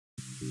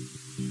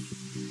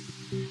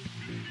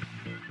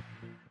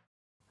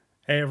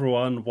Hey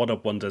everyone, What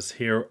Up Wonders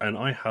here, and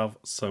I have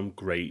some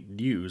great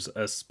news,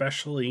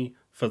 especially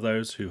for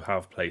those who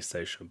have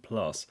PlayStation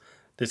Plus.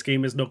 This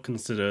game is not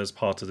considered as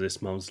part of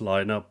this month's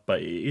lineup,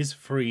 but it is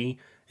free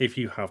if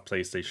you have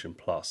PlayStation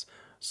Plus.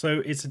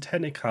 So it's a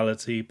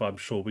technicality, but I'm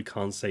sure we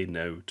can't say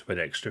no to an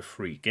extra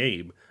free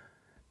game.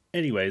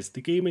 Anyways,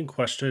 the game in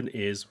question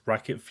is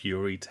Racket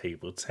Fury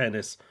Table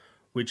Tennis,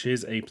 which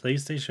is a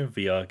PlayStation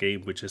VR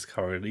game which is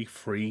currently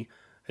free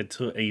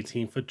until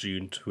 18th of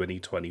June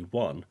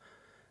 2021.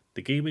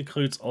 The game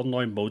includes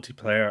online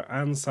multiplayer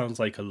and sounds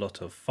like a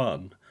lot of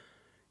fun.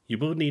 You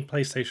will need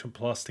PlayStation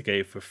Plus to get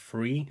it for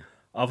free,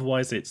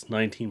 otherwise it's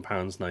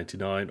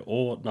 £19.99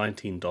 or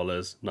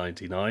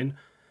 $19.99.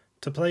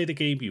 To play the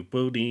game you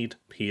will need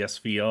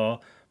PSVR,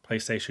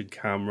 PlayStation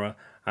Camera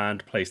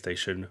and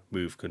PlayStation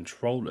Move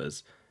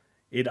controllers.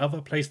 In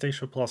other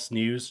PlayStation Plus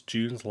news,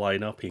 June's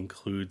lineup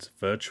includes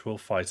Virtua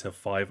Fighter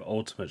 5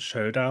 Ultimate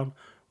Showdown,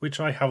 which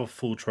I have a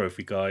full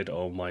trophy guide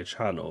on my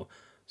channel,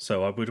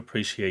 so I would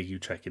appreciate you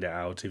checking it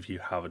out if you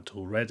haven't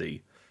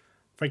already.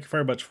 Thank you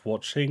very much for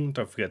watching,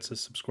 don't forget to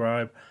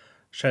subscribe,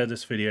 share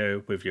this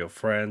video with your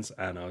friends,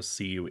 and I'll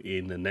see you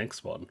in the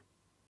next one.